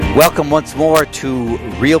Welcome once more to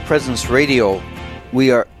Real Presence Radio.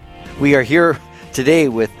 We are here today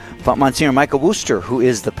with Monsignor Michael Wooster, who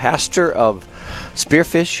is the pastor of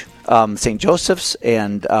Spearfish, St. Joseph's,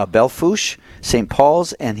 and Belle Fourche, St.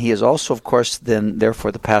 Paul's, and he is also, of course,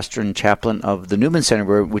 therefore the pastor and chaplain of the Newman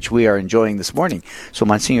Center, which we are enjoying this morning. So,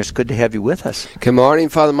 Monsignor, it's good to have you with us. Good morning,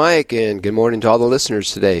 Father Mike, and good morning to all the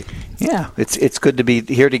listeners today. Yeah, it's good to be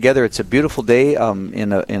here together. It's a beautiful day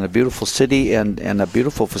in a beautiful city and a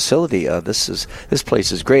beautiful facility. This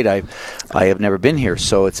place is great. I have never been here,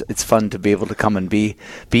 so it's fun to be able to come and be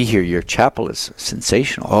here. Your chapel is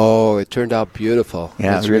sensational. Oh, it turned out beautiful.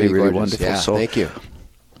 Yeah, it's really wonderful. Yeah, so thank you.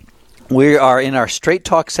 We are in our Straight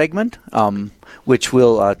Talk segment, which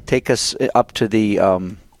will take us up to the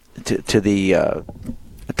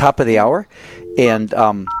top of the hour, and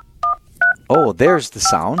there's the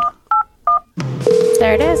sound.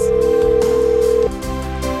 There it is.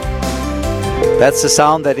 That's the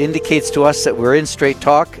sound that indicates to us that we're in Straight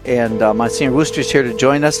Talk, and Monsignor Wooster is here to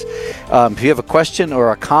join us. If you have a question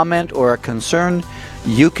or a comment or a concern,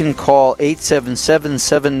 you can call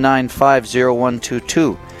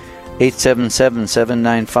 877-795-0122.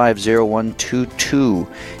 877-795-0122.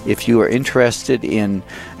 If you are interested in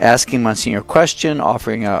asking Monsignor a question,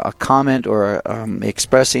 offering a comment, or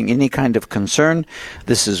expressing any kind of concern,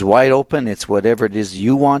 this is wide open. It's whatever it is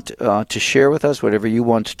you want to share with us, whatever you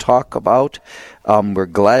want to talk about. We're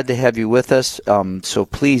glad to have you with us. So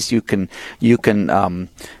please, you can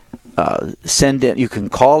send in. You can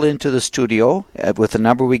call into the studio with the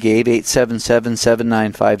number we gave,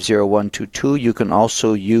 877-795-0122. You can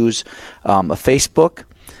also use a Facebook.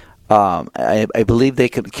 I believe they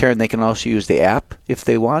can also use the app if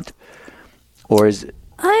they want. Or is it?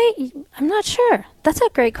 I'm not sure. That's a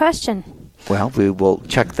great question. Well, we will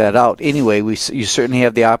check that out. Anyway, you certainly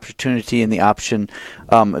have the opportunity and the option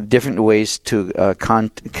of different ways to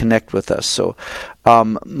connect with us. So,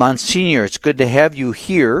 Monsignor, it's good to have you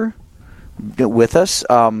here with us.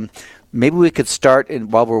 Maybe we could start,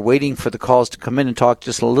 while we're waiting for the calls to come in, and talk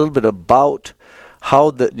just a little bit about how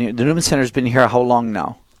the Newman Center has been here. How long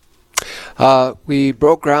now? We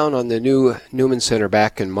broke ground on the new Newman Center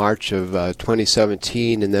back in March of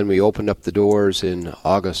 2017, and then we opened up the doors in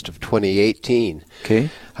August of 2018. Okay.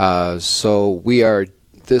 So we are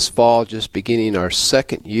this fall just beginning our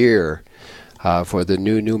second year for the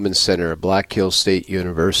new Newman Center at Black Hills State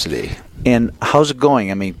University. And how's it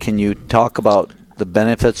going? I mean, can you talk about the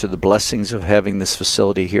benefits or the blessings of having this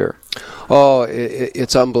facility here? Oh,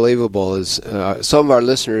 it's unbelievable. As some of our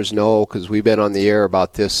listeners know, because we've been on the air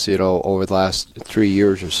about this, over the last 3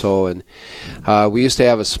 years or so. And we used to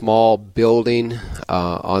have a small building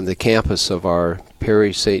on the campus of our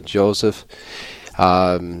parish, St. Joseph.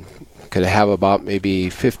 Could have about maybe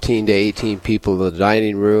 15 to 18 people in the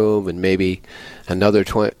dining room, and maybe another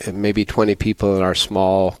 20 people in our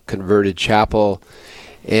small converted chapel.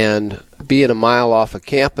 And being a mile off of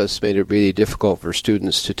campus made it really difficult for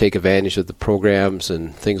students to take advantage of the programs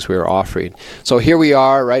and things we were offering. So here we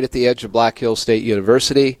are right at the edge of Black Hills State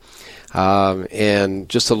University. And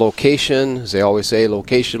just the location, as they always say,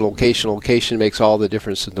 location makes all the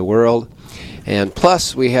difference in the world. And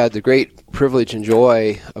plus, we had the great privilege and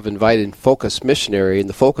joy of inviting Focus Missionary and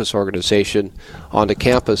the Focus organization onto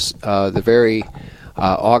campus the very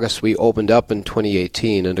August we opened up in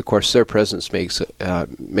 2018, and of course their presence makes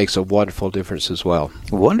a wonderful difference as well.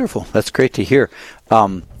 Wonderful. That's great to hear.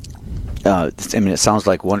 It sounds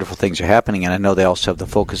like wonderful things are happening, and I know they also have the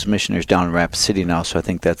Focus Missionaries down in Rapid City now, so I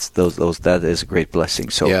think that is a great blessing.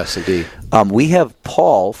 So yes, indeed. We have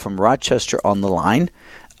Paul from Rochester on the line.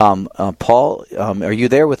 Paul, are you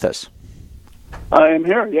there with us? I am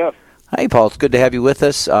here, yes. Hi, Paul. It's good to have you with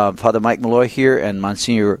us. Father Mike Malloy here and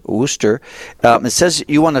Monsignor Wooster. It says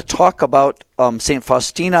you want to talk about St.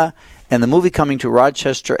 Faustina and the movie coming to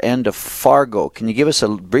Rochester and to Fargo. Can you give us a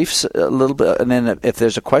little bit, and then if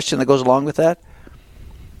there's a question that goes along with that?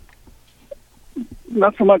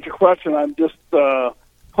 Not so much a question. I'm just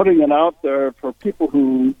putting it out there for people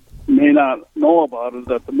who may not know about it,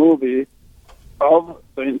 that the movie of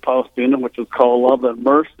St. Faustina, which is called Love and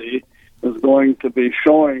Mercy, is going to be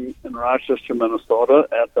showing in Rochester, Minnesota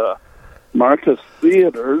at the Marcus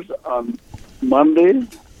Theaters on Monday,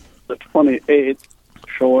 the 28th,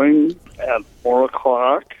 showing at 4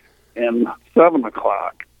 o'clock and 7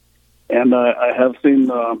 o'clock. And I have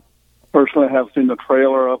seen, personally, I have seen the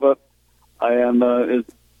trailer of it, and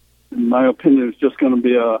in my opinion, it's just going to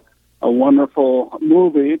be a wonderful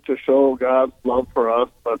movie to show God's love for us,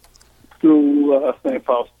 but through St.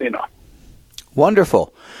 Faustina.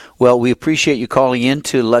 Wonderful. Well, we appreciate you calling in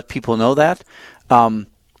to let people know that.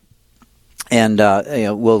 And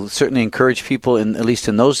we'll certainly encourage people, at least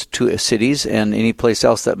in those two cities and any place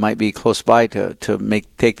else that might be close by, to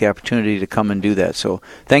take the opportunity to come and do that. So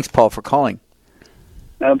thanks, Paul, for calling.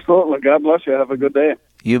 Absolutely. God bless you. Have a good day.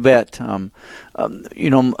 You bet.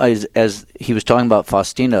 As he was talking about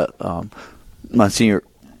Faustina, Monsignor,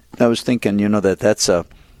 I was thinking, that's a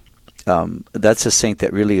saint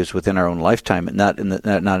that really is within our own lifetime, and not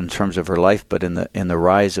in terms of her life, but in the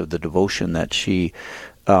rise of the devotion that she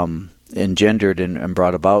engendered and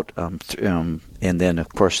brought about, and then of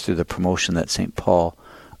course through the promotion that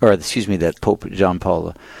that Pope John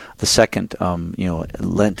Paul II,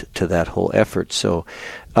 lent to that whole effort. So,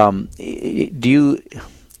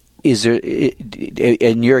 is there,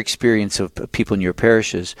 in your experience of people in your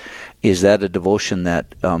parishes, is that a devotion that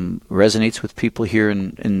resonates with people here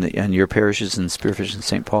in your parishes in Spearfish and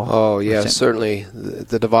St. Paul? Oh, yeah, certainly.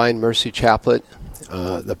 The Divine Mercy Chaplet,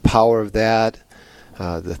 the power of that,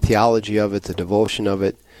 the theology of it, the devotion of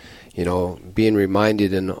it, being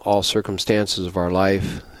reminded in all circumstances of our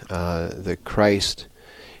life that Christ,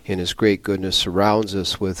 in His great goodness, surrounds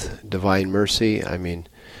us with divine mercy. I mean,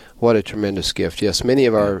 what a tremendous gift. Yes, many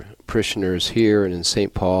of our parishioners here and in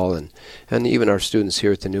St. Paul and even our students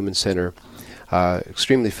here at the Newman Center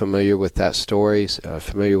extremely familiar with that story,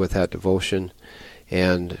 familiar with that devotion.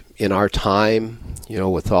 And in our time,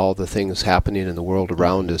 with all the things happening in the world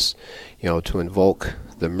around us, to invoke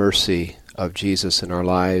the mercy of Jesus in our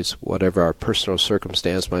lives, whatever our personal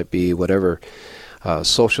circumstance might be, whatever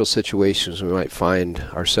social situations we might find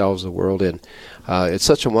ourselves, the world in. It's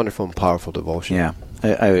such a wonderful and powerful devotion. Yeah,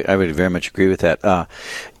 I would very much agree with that.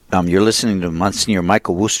 You're listening to Monsignor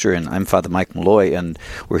Michael Wooster, and I'm Father Mike Malloy, and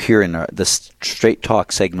we're here in the Straight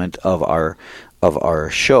Talk segment of our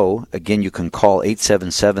show. Again, you can call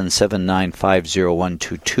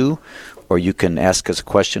 877-795-0122, or you can ask us a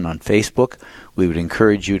question on Facebook. We would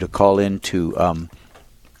encourage you to call in to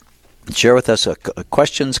share with us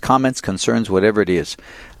questions, comments, concerns, whatever it is.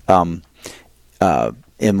 And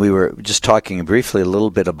we were just talking briefly a little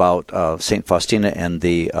bit about St. Faustina and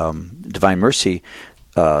the Divine Mercy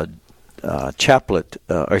chaplet,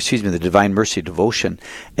 the Divine Mercy devotion.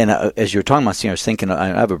 And as you were talking about, I was thinking, I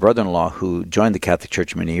have a brother-in-law who joined the Catholic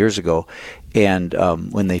Church many years ago, and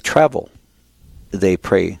when they travel, they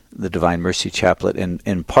pray the Divine Mercy chaplet, and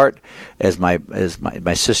in part as my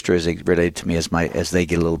sister is related to me as they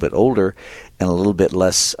get a little bit older and a little bit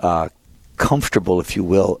less comfortable, if you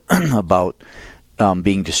will, about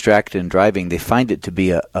being distracted and driving. They find it to be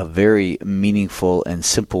a very meaningful and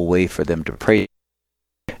simple way for them to pray.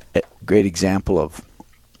 A great example of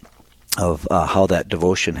how that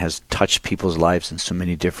devotion has touched people's lives in so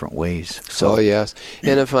many different ways. So, oh yes,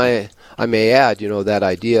 and if I may add, that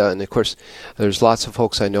idea, and of course, there's lots of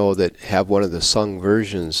folks I know that have one of the sung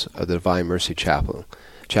versions of the Divine Mercy chaplain,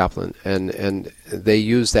 and they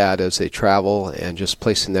use that as they travel, and just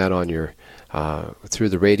placing that on your through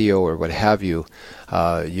the radio or what have you,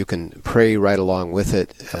 you can pray right along with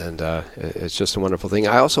it, and it's just a wonderful thing.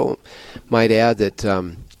 I also might add that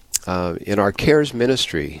in our CARES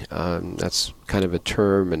ministry, that's kind of a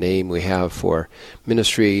name we have for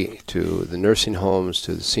ministry to the nursing homes,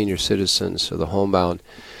 to the senior citizens, to the homebound,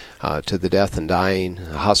 to the death and dying,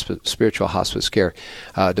 spiritual hospice care.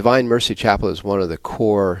 Divine Mercy Chaplet is one of the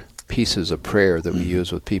core pieces of prayer that we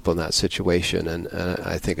use with people in that situation, and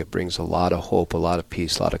I think it brings a lot of hope, a lot of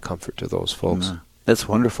peace, a lot of comfort to those folks. That's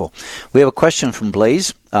wonderful. We have a question from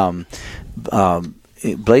Blaze. Blaze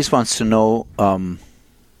wants to know...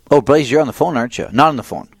 Blaze, you're on the phone, aren't you? Not on the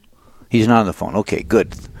phone. He's not on the phone. Okay,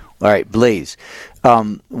 good. All right, Blaze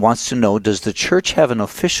wants to know, does the church have an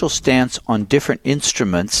official stance on different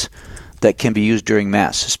instruments that can be used during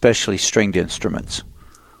Mass, especially stringed instruments?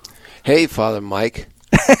 Hey, Father Mike.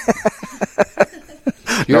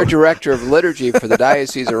 You're director of liturgy for the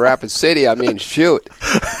Diocese of Rapid City. I mean, shoot.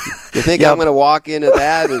 You think I'm going to walk into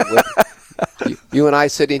that with you and I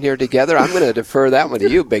sitting here together? I'm going to defer that one to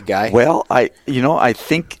you, big guy. Well, I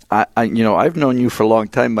think I've known you for a long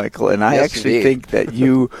time, Michael, and I actually think that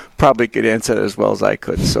you probably could answer that as well as I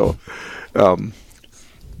could. So,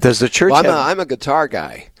 does the church? Well, I'm a guitar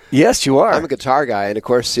guy. Yes, you are. I'm a guitar guy, and of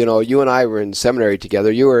course, you and I were in seminary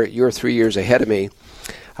together. You were 3 years ahead of me,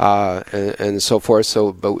 and so forth.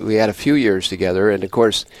 So, but we had a few years together, and of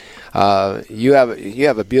course. You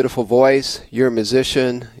have a beautiful voice. You're a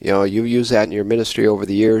musician. You use that in your ministry over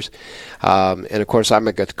the years. And of course, I'm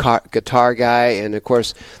a guitar guy. And of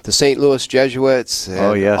course, the St. Louis Jesuits.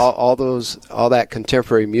 And all that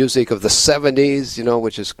contemporary music of the '70s.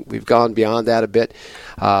 Which is we've gone beyond that a bit.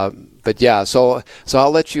 But yeah, so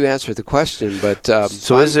I'll let you answer the question. But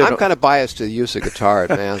I'm kind of biased to the use of guitar at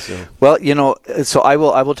Mass. So. Well, so I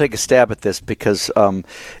will take a stab at this because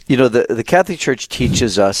the Catholic Church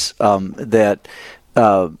teaches us that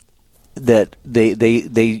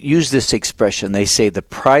they use this expression. They say the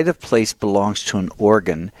pride of place belongs to an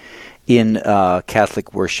organ in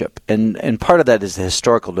Catholic worship, and part of that is the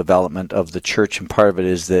historical development of the church, and part of it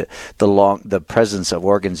is the presence of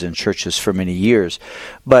organs in churches for many years.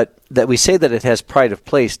 But that we say that it has pride of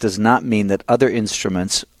place does not mean that other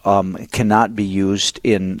instruments cannot be used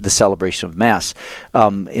in the celebration of Mass.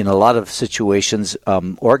 In a lot of situations,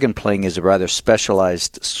 organ playing is a rather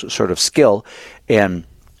specialized sort of skill, and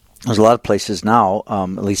there's a lot of places now,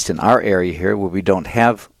 at least in our area here, where we don't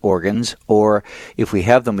have organs, or if we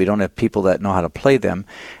have them, we don't have people that know how to play them.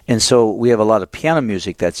 And so we have a lot of piano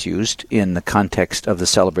music that's used in the context of the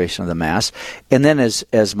celebration of the Mass. And then,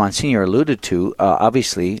 as Monsignor alluded to,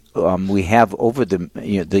 obviously we have over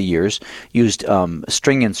the years used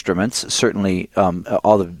string instruments, certainly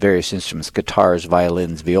all the various instruments, guitars,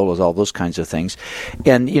 violins, violas, all those kinds of things.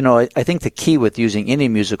 And, I think the key with using any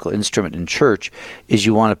musical instrument in church is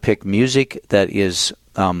you want to pick music that is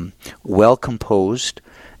well composed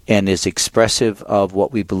and is expressive of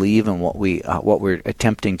what we believe and what we're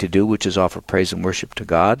attempting to do, which is offer praise and worship to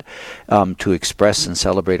God, to express and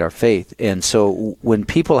celebrate our faith. And so when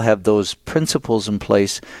people have those principles in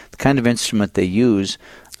place, the kind of instrument they use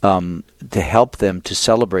to help them to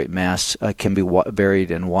celebrate Mass can be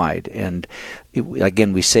varied and wide. And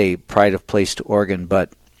again, we say pride of place to organ,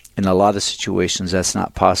 but in a lot of situations that's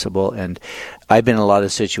not possible. And I've been in a lot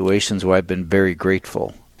of situations where I've been very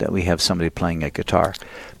grateful that we have somebody playing a guitar,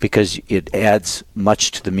 because it adds much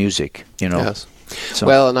to the music, Yes. So.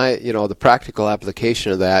 Well, and the practical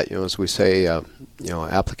application of that, as we say,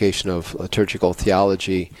 application of liturgical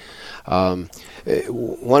theology. One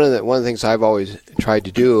of the things I've always tried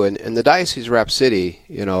to do, and the Diocese of Rapid City,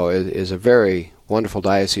 is a very wonderful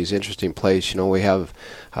diocese, interesting place. We have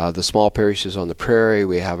the small parishes on the prairie.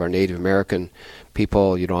 We have our Native American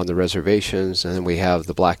people, on the reservations, and then we have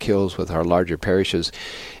the Black Hills with our larger parishes.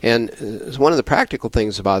 And one of the practical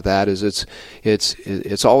things about that is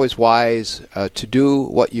it's always wise to do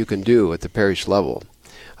what you can do at the parish level.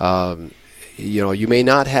 You may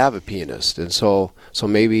not have a pianist, and so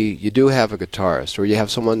maybe you do have a guitarist, or you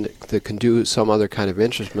have someone that can do some other kind of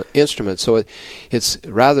instrument. So it's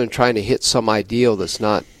rather than trying to hit some ideal that's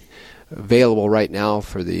not available right now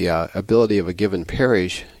for the ability of a given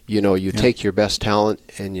parish, you take your best talent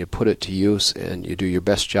and you put it to use, and you do your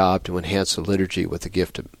best job to enhance the liturgy with the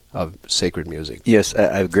gift of sacred music. Yes,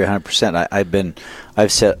 I agree 100%.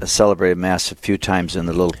 I've celebrated Mass a few times in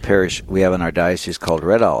the little parish we have in our diocese called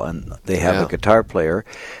Red Owl, and they have a guitar player,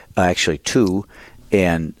 actually two,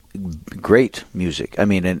 and great music. I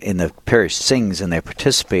mean, and the parish sings and they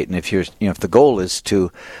participate, and if the goal is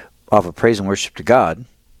to offer praise and worship to God,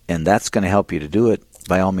 and that's going to help you to do it,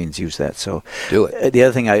 by all means use that. So do it. The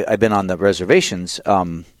other thing, I've been on the reservations,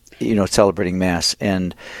 celebrating Mass,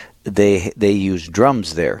 and they use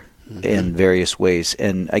drums there in various ways.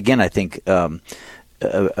 And again, I think a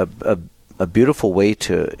beautiful way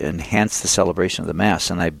to enhance the celebration of the Mass.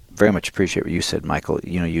 And I very much appreciate what you said, Michael.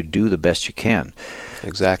 You do the best you can.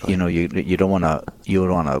 Exactly. You don't want to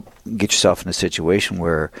get yourself in a situation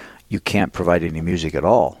where you can't provide any music at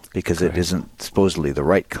all because it isn't supposedly the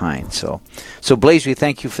right kind. So Blaise, we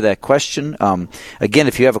thank you for that question. Again,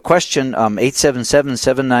 if you have a question,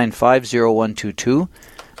 877-795-0122.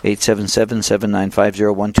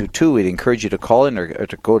 877-795-0122. We'd encourage you to call in or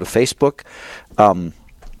to go to Facebook, the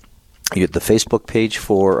Facebook page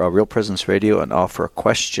for Real Presence Radio, and offer a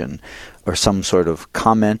question or some sort of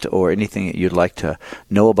comment or anything that you'd like to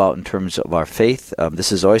know about in terms of our faith.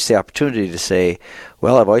 This is always the opportunity to say,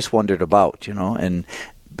 well, I've always wondered about, and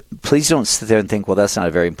please don't sit there and think, well, that's not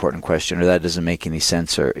a very important question, or that doesn't make any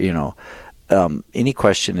sense, or, any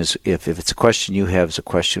question is, if it's a question you have, is a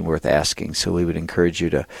question worth asking. So we would encourage you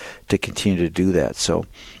to continue to do that. So,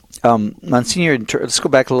 Monsignor, let's go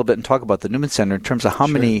back a little bit and talk about the Newman Center in terms of how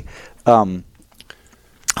many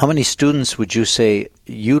students would you say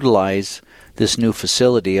utilize this new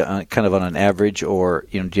facility, kind of on an average, or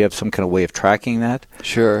do you have some kind of way of tracking that?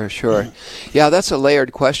 Sure. Yeah, that's a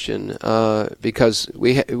layered question because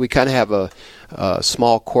we kind of have a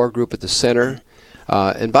small core group at the center,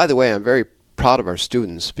 and by the way, I'm very proud of our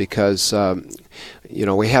students because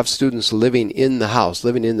we have students living in the house,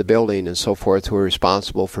 living in the building, and so forth, who are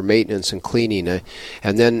responsible for maintenance and cleaning.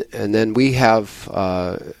 And then we have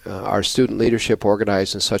our student leadership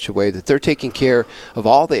organized in such a way that they're taking care of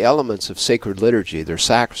all the elements of sacred liturgy. They're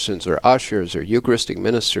sacristans, or ushers, or Eucharistic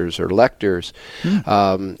ministers, or lectors,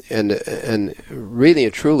 and really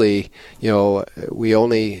and truly, we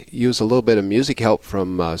only use a little bit of music help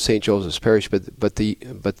from St. Joseph's Parish, but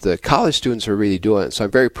the college students are really doing it. So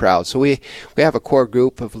I'm very proud. So we have a core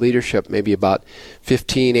group of leadership, maybe about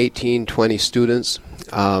 15, 18, 20 students.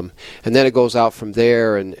 And then it goes out from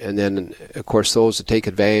there, and then, of course, those that take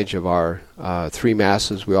advantage of our 3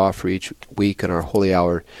 masses we offer each week, and our holy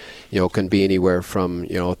hour, can be anywhere from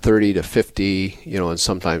 30 to 50, and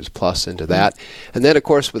sometimes plus into that. And then, of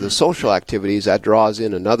course, with the social activities, that draws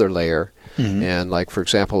in another layer. And like, for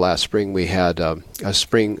example, last spring we had a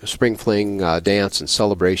spring fling dance and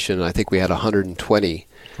celebration. I think we had 120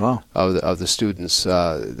 of the students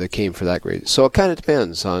that came for that grade. So it kind of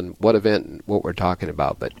depends on what event and what we're talking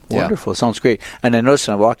about. But wonderful, sounds great. And I noticed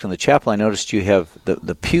when I walked in the chapel, I noticed you have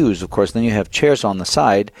the pews, of course. Then you have chairs on the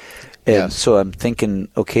side. And so I'm thinking,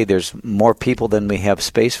 okay, there's more people than we have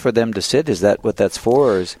space for them to sit. Is that what that's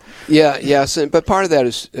for? Or is... Yes, but part of that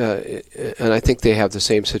is, and I think they have the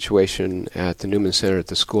same situation at the Newman Center at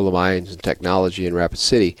the School of Mines and Technology in Rapid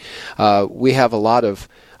City. We have a lot of,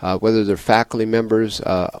 whether they're faculty members,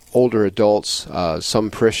 older adults, some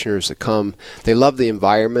parishioners that come, they love the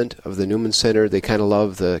environment of the Newman Center. They kind of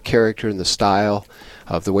love the character and the style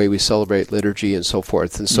of the way we celebrate liturgy and so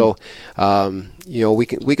forth. And so,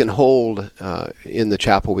 we can hold in the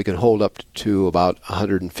chapel. We can hold up to about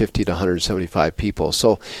 150 to 175 people.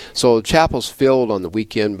 So the chapel's filled on the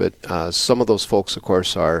weekend, but some of those folks, of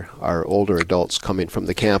course, are older adults coming from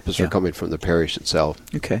the campus or coming from the parish itself.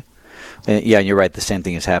 Okay. And you're right. The same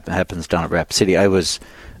thing happens down at Rapid City. I was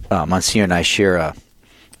Monsignor and I share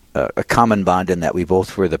a common bond in that we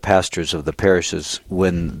both were the pastors of the parishes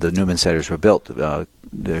when the Newman Centers were built.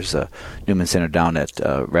 There's a Newman Center down at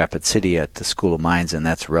Rapid City at the School of Mines, and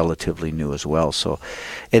that's relatively new as well. So,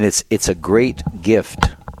 and it's a great gift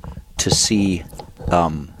to see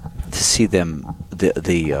them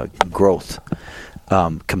the growth.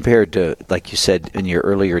 Compared to, like you said, in your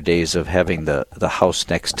earlier days of having the house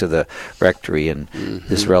next to the rectory and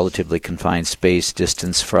this relatively confined space,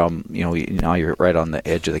 distance from, now you're right on the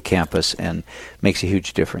edge of the campus, and makes a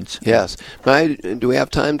huge difference. Yes. Do we have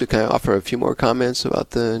time to kind of offer a few more comments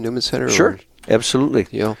about the Newman Center? Sure, absolutely.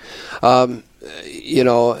 We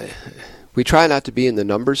try not to be in the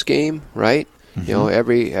numbers game, right?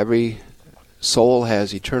 Every soul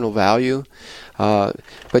has eternal value. But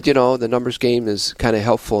the numbers game is kind of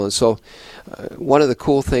helpful, and so one of the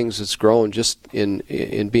cool things that's grown just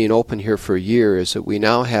in being open here for a year is that we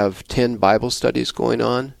now have 10 Bible studies going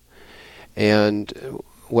on, and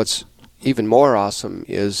what's even more awesome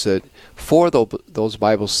is that 4 of those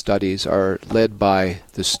Bible studies are led by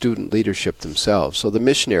the student leadership themselves. So the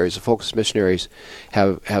missionaries, the focus missionaries,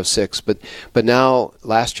 have 6, but now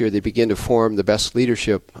last year they began to form the best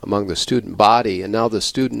leadership among the student body, and now the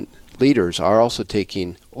student leaders are also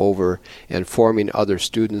taking over and forming other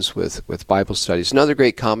students with Bible studies. Another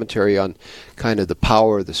great commentary on kind of the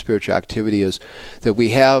power of the spiritual activity is that we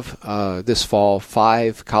have this fall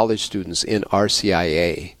 5 college students in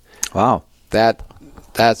RCIA. Wow.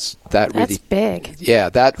 That's really big. Yeah,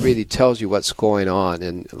 that really tells you what's going on.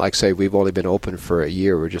 And like I say, we've only been open for a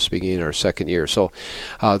year. We're just beginning our 2nd year. So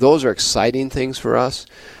those are exciting things for us.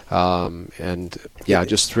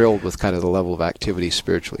 Just thrilled with kind of the level of activity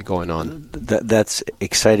spiritually going on. That's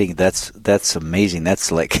exciting. That's amazing.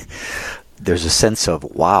 That's like, there's a sense of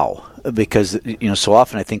wow. Because, so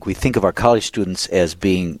often I think we think of our college students as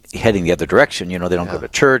heading the other direction. They don't go to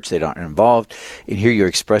church, they aren't involved. And here you're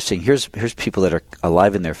expressing, here's people that are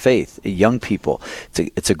alive in their faith, young people.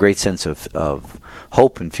 It's a great sense of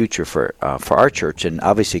hope and future for our church. And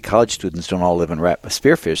obviously college students don't all live in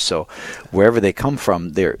Spearfish, so wherever they come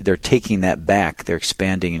from, they're taking that back. They're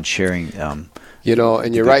expanding and sharing.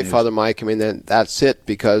 And you're right, Father Mike. I mean, that's it,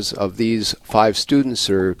 because of these 5 students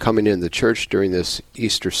that are coming into the church during this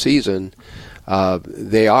Easter season.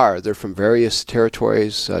 They're from various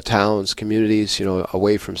territories, towns, communities,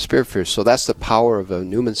 away from Spearfish. So that's the power of a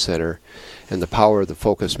Newman Center and the power of the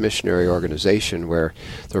Focus Missionary Organization, where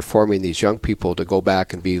they're forming these young people to go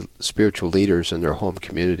back and be spiritual leaders in their home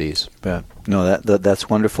communities. Yeah. No, that's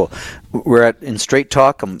wonderful. We're in Straight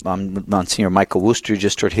Talk. I'm Monsignor Michael Wooster. You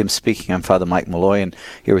just heard him speaking. I'm Father Mike Malloy, and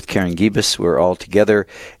here with Karen Gibas. We're all together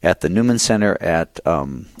at the Newman Center in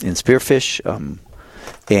Spearfish.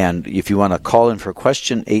 And if you want to call in for a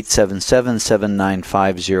question,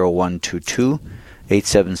 877-795-0122.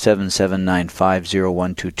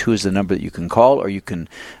 877-795-0122 is the number that you can call, or you can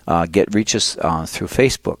reach us through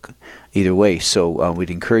Facebook. Either way, so we'd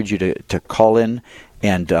encourage you to call in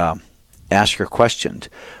and ask your questions.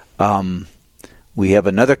 We have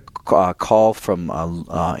another call from,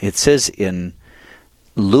 it says in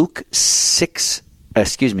Luke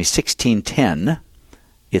 16:10,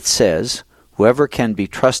 it says, whoever can be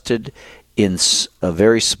trusted in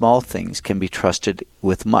very small things can be trusted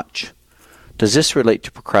with much. Does this relate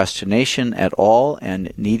to procrastination at all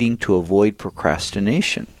and needing to avoid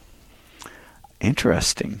procrastination?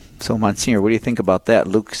 Interesting. So, Monsignor, what do you think about that?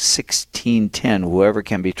 Luke 16:10, whoever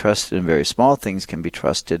can be trusted in very small things can be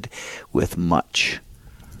trusted with much.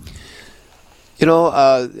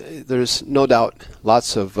 There's no doubt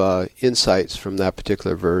lots of insights from that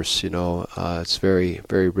particular verse. It's very,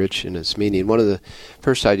 very rich in its meaning. One of the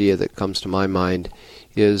first idea that comes to my mind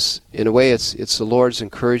is, in a way, it's the Lord's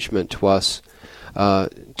encouragement to us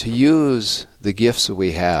to use the gifts that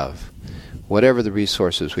we have, whatever the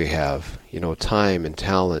resources we have, time and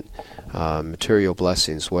talent, material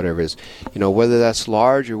blessings, whatever it is, whether that's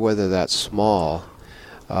large or whether that's small,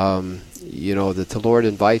 that the Lord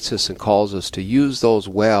invites us and calls us to use those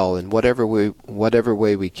well in whatever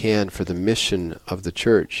way we can for the mission of the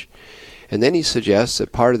church. And then he suggests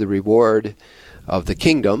that part of the reward of the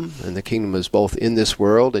kingdom, and the kingdom is both in this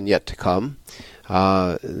world and yet to come,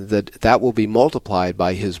 that will be multiplied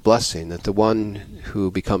by his blessing, that the one who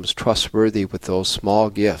becomes trustworthy with those small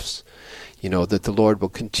gifts, that the Lord will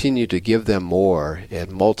continue to give them more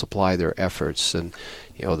and multiply their efforts. And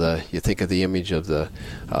you think of the image of the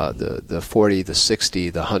 40, the 60,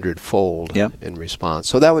 the 100-fold in response.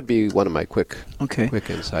 So that would be one of my quick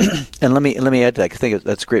insights. And let me add to that. I think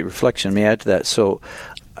that's a great reflection. Let me add to that. So,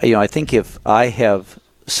 I think if I have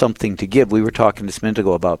something to give, we were talking just a minute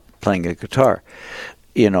ago about playing a guitar,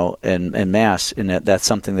 and Mass, and that's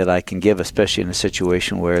something that I can give, especially in a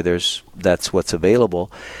situation where that's what's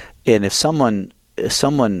available. And if someone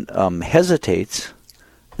hesitates,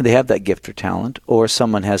 they have that gift or talent, or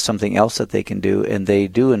someone has something else that they can do, and they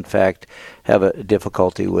do in fact have a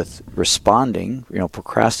difficulty with responding,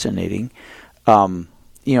 procrastinating,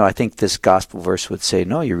 I think this gospel verse would say,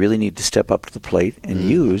 no, you really need to step up to the plate and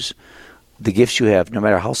use the gifts you have, no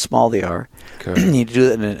matter how small they are. You need to do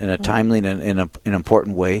that in a timely and in an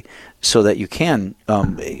important way, so that you can,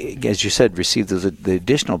 as you said, receive the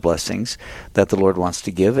additional blessings that the Lord wants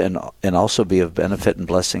to give, and also be of benefit and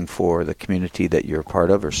blessing for the community that you're a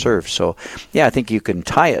part of or serve. So, I think you can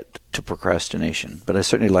tie it to procrastination, but I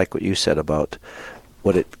certainly like what you said about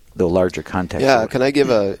the larger context. Yeah, can I give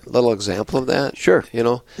a little example of that? Sure.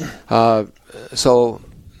 So,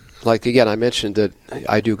 like, again, I mentioned that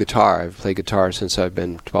I do guitar. I've played guitar since I've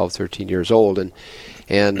been 12, 13 years old. And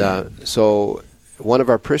so one of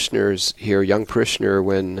our parishioners here, young parishioner,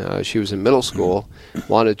 when she was in middle school,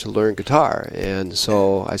 wanted to learn guitar. And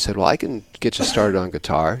so I said, well, I can get you started on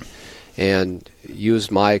guitar, and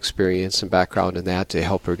used my experience and background in that to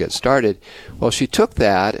help her get started. Well, she took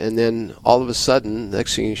that, and then all of a sudden, the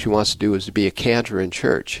next thing she wants to do is to be a cantor in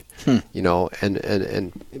church,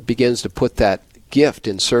 and begins to put that gift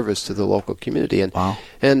in service to the local community. And wow.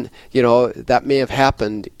 And that may have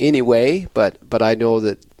happened anyway, but I know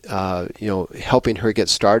that helping her get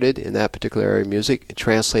started in that particular area of music, it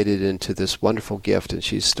translated into this wonderful gift, and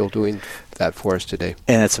she's still doing that for us today.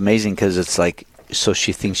 And it's amazing because it's like, so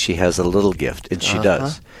she thinks she has a little gift, and she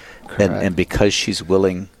does. And because she's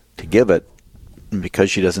willing to give it, and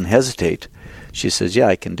because she doesn't hesitate, she says,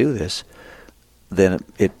 I can do this. Then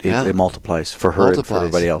it multiplies for her and for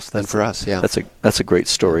everybody else. And for us, That's a great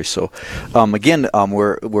story. So, again,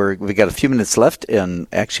 we got a few minutes left, and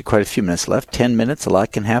actually quite a few minutes left. 10 minutes. A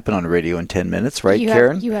lot can happen on radio in 10 minutes, right,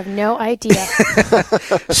 Karen? You have no idea.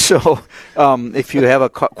 So, if you have a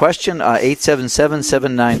question,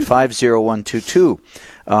 877-795-0122.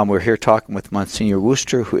 We're here talking with Monsignor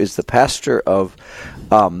Wooster, who is the pastor of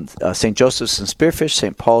St. Joseph's in Spearfish,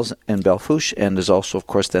 St. Paul's in Belle-Fourche, and is also, of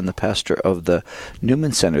course, then the pastor of the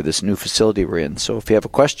Newman Center, this new facility we're in. So if you have a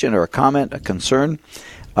question or a comment, a concern,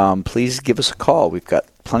 please give us a call. We've got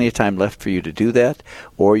plenty of time left for you to do that,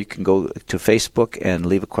 or you can go to Facebook and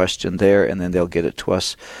leave a question there, and then they'll get it to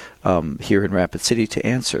us here in Rapid City to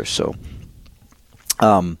answer. So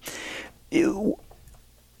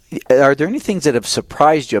are there any things that have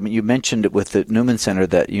surprised you? I mean, you mentioned it with the Newman Center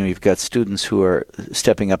that you've got students who are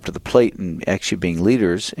stepping up to the plate and actually being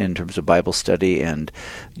leaders in terms of Bible study and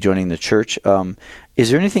joining the church.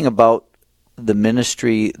 Is there anything about the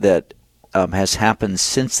ministry that has happened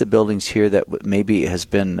since the building's here that maybe has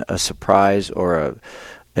been a surprise or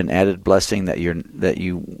an added blessing that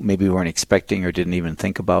you maybe weren't expecting or didn't even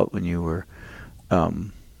think about when you were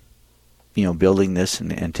building this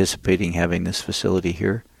and anticipating having this facility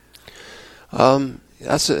here?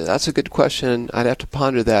 That's a good question. I'd have to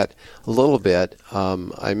ponder that a little bit.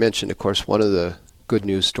 I mentioned, of course, one of the good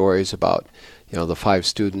news stories about the 5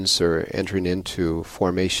 students are entering into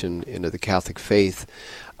formation into the Catholic faith.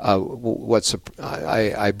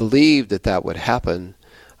 I believed that would happen,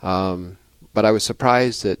 but I was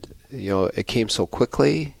surprised that it came so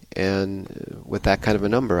quickly and with that kind of a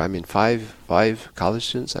number. I mean, five college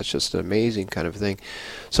students. That's just an amazing kind of thing.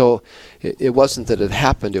 So it wasn't that it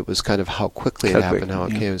happened; it was kind of how quickly it happened, how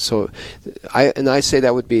it came. So I say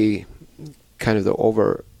that would be kind of the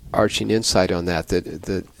overarching insight on that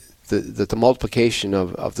the multiplication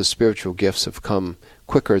of the spiritual gifts have come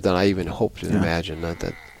quicker than I even hoped and imagined.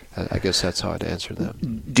 I guess that's how I'd answer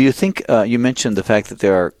that. Do you think you mentioned the fact that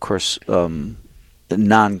there are, of course,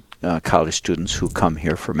 non-college students who come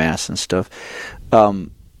here for Mass and stuff? Do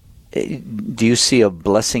you see a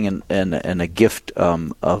blessing and a gift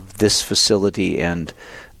of this facility and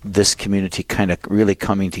this community kind of really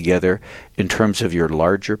coming together in terms of your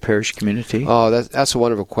larger parish community? Oh, that's a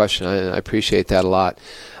wonderful question. I appreciate that a lot.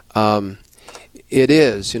 It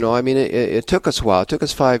is, I mean, it took us a while. It took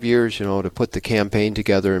us 5 years, to put the campaign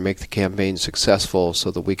together and make the campaign successful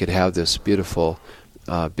so that we could have this beautiful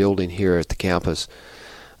building here at the campus.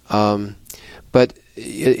 But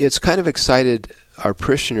it's kind of excited our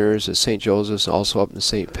parishioners at St. Joseph's, also up in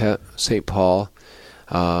St. Paul.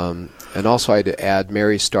 And also I'd add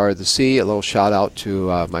Mary Star of the Sea, a little shout out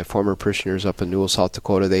to my former parishioners up in Newell, South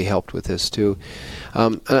Dakota. They helped with this too.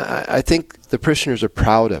 And I think the parishioners are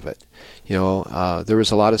proud of it. There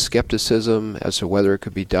was a lot of skepticism as to whether it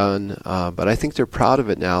could be done, but I think they're proud of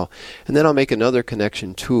it now. And then I'll make another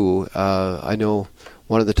connection too. I know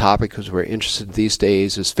one of the topics we're interested in these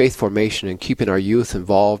days is faith formation and keeping our youth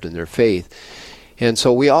involved in their faith. And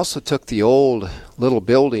so we also took the old little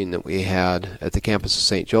building that we had at the campus of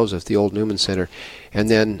St. Joseph, the old Newman Center, and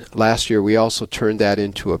then last year we also turned that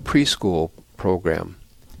into a preschool program.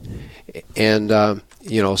 And,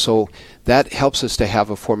 so that helps us to have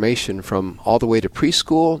a formation from all the way to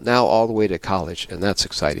preschool, now all the way to college, and that's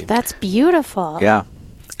exciting. That's beautiful. Yeah.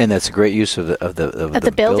 And that's a great use of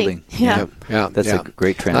the building. Yeah. That's a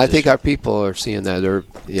great transition. I think our people are seeing that.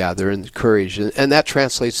 They're encouraged, and that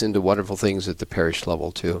translates into wonderful things at the parish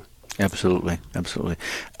level too. Absolutely.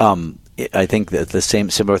 I think that the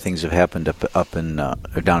similar things have happened up in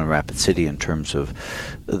down in Rapid City in terms of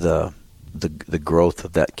the growth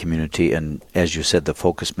of that community, and as you said, the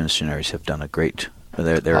Focus missionaries have done a great.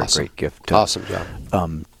 They're awesome. A great gift. Awesome job.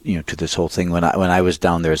 To this whole thing. When I was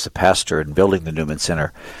down there as the pastor and building the Newman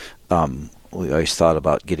Center, we always thought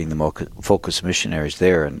about getting the Focus missionaries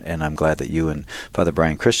there, and I'm glad that you and Father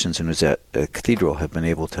Brian Christensen, who's at the Cathedral, have been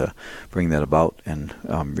able to bring that about and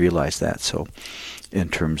realize that. So, in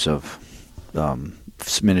terms of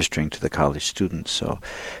ministering to the college students, so.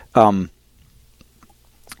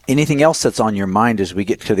 Anything else that's on your mind as we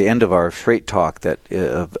get to the end of our freight talk that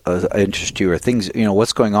interests you, or things,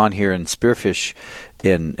 what's going on here in Spearfish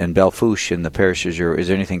and Belle Fourche in the parishes, or is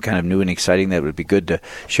there anything kind of new and exciting that would be good to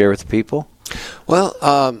share with the people? Well,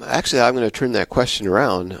 actually, I'm going to turn that question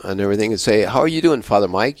around and everything and say, how are you doing, Father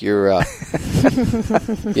Mike? You're,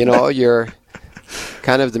 you're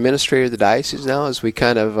kind of the administrator of the diocese now as we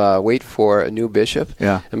kind of wait for a new bishop.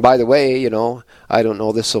 Yeah. And by the way, I don't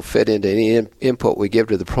know this will fit into any input we give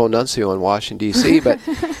to the pro-nuncio in Washington, D.C., but,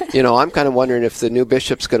 I'm kind of wondering if the new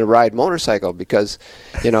bishop's going to ride motorcycle because,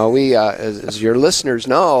 we, as your listeners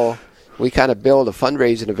know, we kind of build a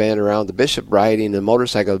fundraising event around the bishop riding the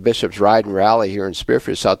motorcycle, the bishop's ride and rally here in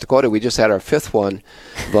Spearfish, South Dakota. We just had our 5th one,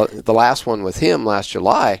 the last one with him last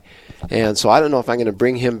July. And so I don't know if I'm going to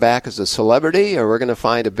bring him back as a celebrity or we're going to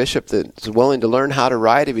find a bishop that's willing to learn how to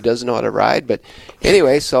ride if he doesn't know how to ride. But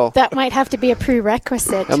anyway, so... That might have to be a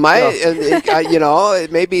prerequisite.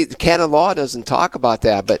 Maybe canon law doesn't talk about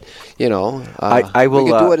that, but, I will,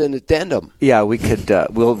 we could do it in addendum. Yeah, we could.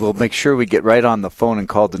 We'll make sure we get right on the phone and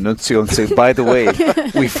call the nuncio and say, by the way,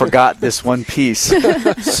 we forgot this one piece.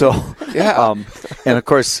 So, yeah. And of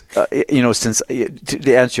course, since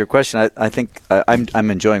to answer your question, I think I'm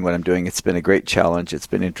enjoying what I'm doing. It's been a great challenge. It's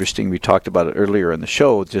been interesting. We talked about it earlier in the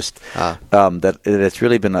show. Just that it's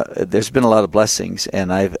really been there's been a lot of blessings,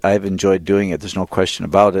 and I've enjoyed doing it. There's no question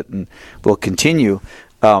about it, and we'll continue.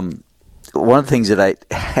 one of the things that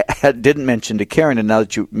I didn't mention to Karen, and now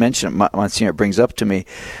that you mention it, Monsignor, it brings up to me,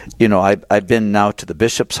 I've been now to the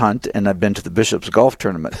Bishop's Hunt, and I've been to the Bishop's Golf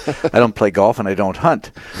Tournament. I don't play golf, and I don't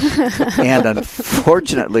hunt. And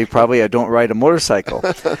unfortunately, probably I don't ride a motorcycle.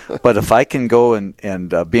 But if I can go and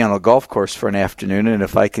be on a golf course for an afternoon, and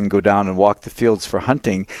if I can go down and walk the fields for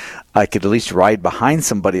hunting, I could at least ride behind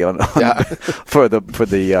somebody for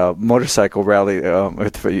the motorcycle rally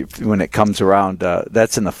when it comes around.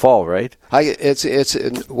 That's in the fall, right?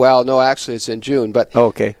 No, actually it's in June, but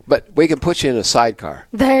okay. But we can put you in a sidecar.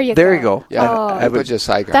 There you go. Yeah, Oh. I put you in a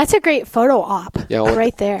sidecar. That's a great photo op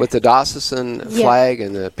right there. With the diocesan flag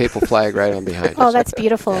and the papal flag right on behind. Oh, that's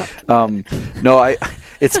beautiful. No,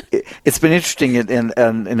 it's been interesting,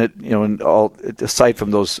 and all aside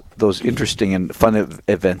from those interesting and fun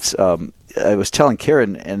events. I was telling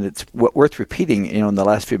Karen, and it's worth repeating, in the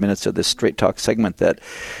last few minutes of this Straight Talk segment, that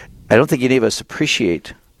I don't think any of us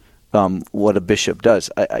appreciate what a bishop does.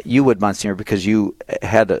 You would, Monsignor, because you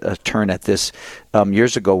had a turn at this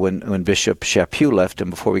years ago when Bishop Chaput left and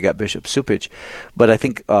before we got Bishop Supich. But I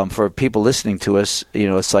think for people listening to us,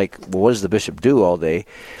 it's like, well, what does the bishop do all day?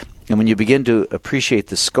 And when you begin to appreciate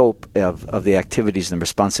the scope of the activities and the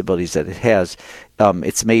responsibilities that it has,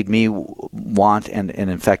 it's made me want, and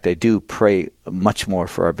in fact I do pray much more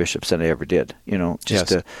for our bishops than I ever did.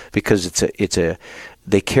 Because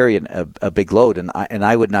they carry a big load, and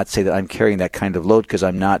I would not say that I'm carrying that kind of load because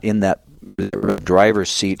I'm not in that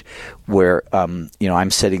driver's seat where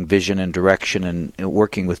I'm setting vision and direction and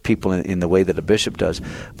working with people in the way that a bishop does.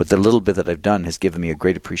 But the little bit that I've done has given me a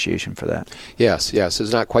great appreciation for that. Yes.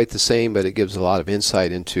 It's not quite the same, but it gives a lot of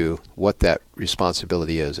insight into what that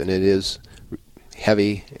responsibility is, and it is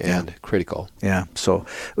heavy and critical. Yeah, so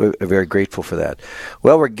we're very grateful for that.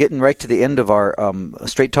 Well, we're getting right to the end of our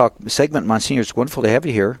Straight Talk segment. Monsignor, it's wonderful to have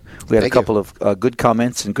you here. We had a couple of good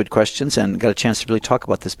comments and good questions and got a chance to really talk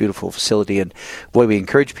about this beautiful facility. And boy, we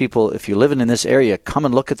encourage people, if you're living in this area, come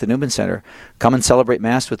and look at the Newman Center. Come and celebrate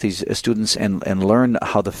Mass with these students and learn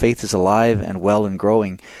how the faith is alive and well and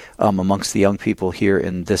growing amongst the young people here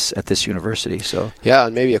at this university. So yeah,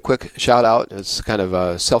 and maybe a quick shout out. It's kind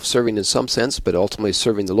of self-serving in some sense, but ultimately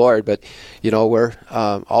serving the Lord. But we're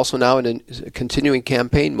also now in a continuing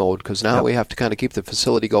campaign mode because now we have to kind of keep the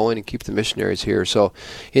facility going and keep the missionaries here. So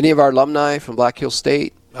any of our alumni from Black Hills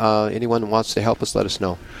State, anyone who wants to help us, let us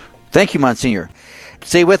know. Thank you, Monsignor.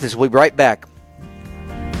 Stay with us. We'll be right back.